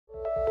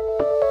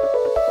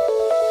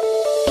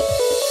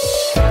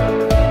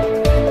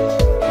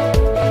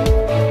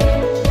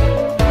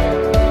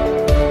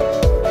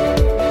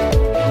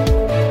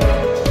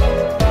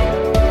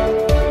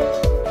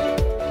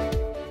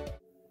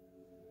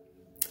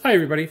Hi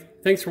everybody,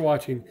 thanks for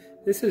watching.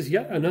 This is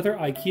yet another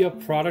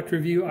IKEA product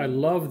review. I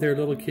love their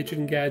little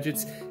kitchen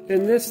gadgets,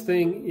 and this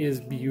thing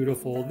is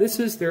beautiful. This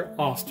is their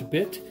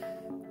OSTBIT,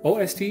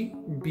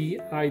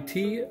 OSTBIT.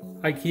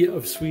 IKEA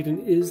of Sweden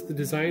is the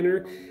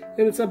designer,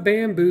 and it's a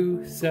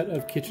bamboo set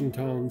of kitchen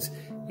tongs,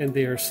 and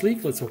they are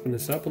sleek. Let's open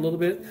this up a little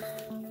bit.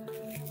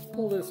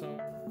 Pull this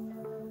off.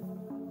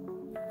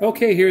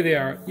 Okay, here they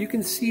are. You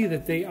can see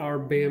that they are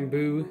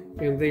bamboo,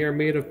 and they are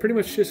made of pretty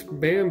much just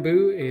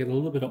bamboo and a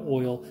little bit of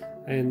oil.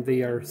 And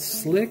they are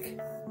slick.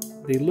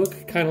 They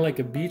look kind of like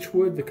a beech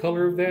wood, the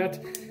color of that,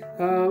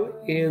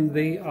 and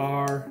they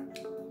are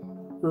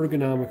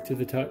ergonomic to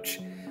the touch.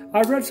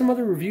 I've read some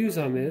other reviews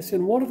on this,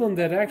 and one of them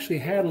that actually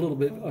had a little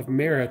bit of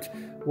merit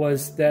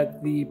was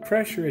that the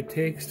pressure it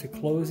takes to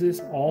close this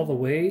all the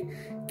way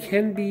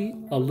can be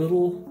a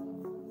little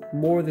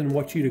more than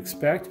what you'd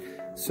expect.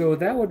 So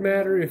that would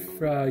matter if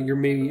you're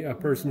maybe a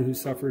person who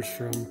suffers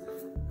from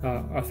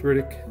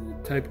arthritic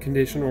type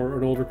condition, or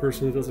an older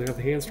person who doesn't have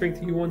the hand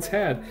strength you once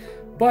had.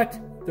 But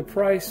the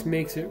price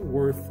makes it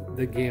worth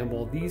the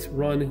gamble. These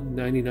run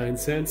 99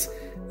 cents.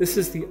 This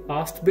is the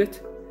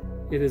OSTBIT.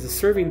 It is a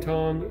serving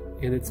tong,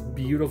 and it's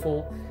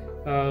beautiful.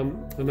 A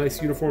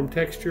nice uniform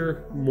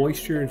texture,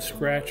 moisture and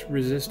scratch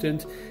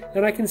resistant.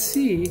 And I can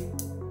see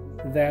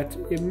that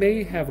it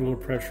may have a little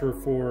pressure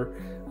for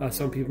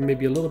some people,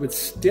 maybe a little bit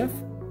stiff.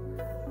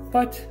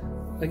 But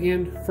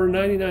again, for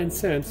 99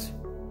 cents,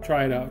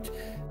 try it out.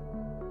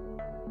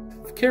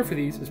 Care for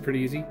these is pretty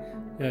easy.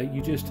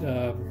 You just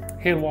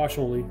hand wash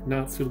only,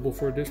 not suitable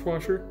for a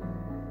dishwasher.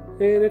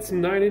 And it's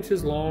 9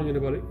 inches long and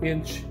about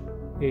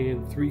 1.75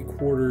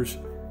 inches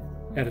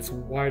at its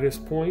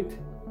widest point,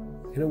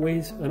 and it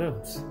weighs an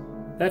ounce.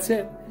 That's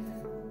it.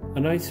 A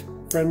nice,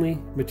 friendly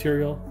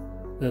material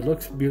that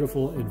looks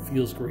beautiful and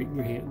feels great in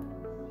your hand.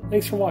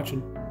 Thanks for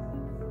watching.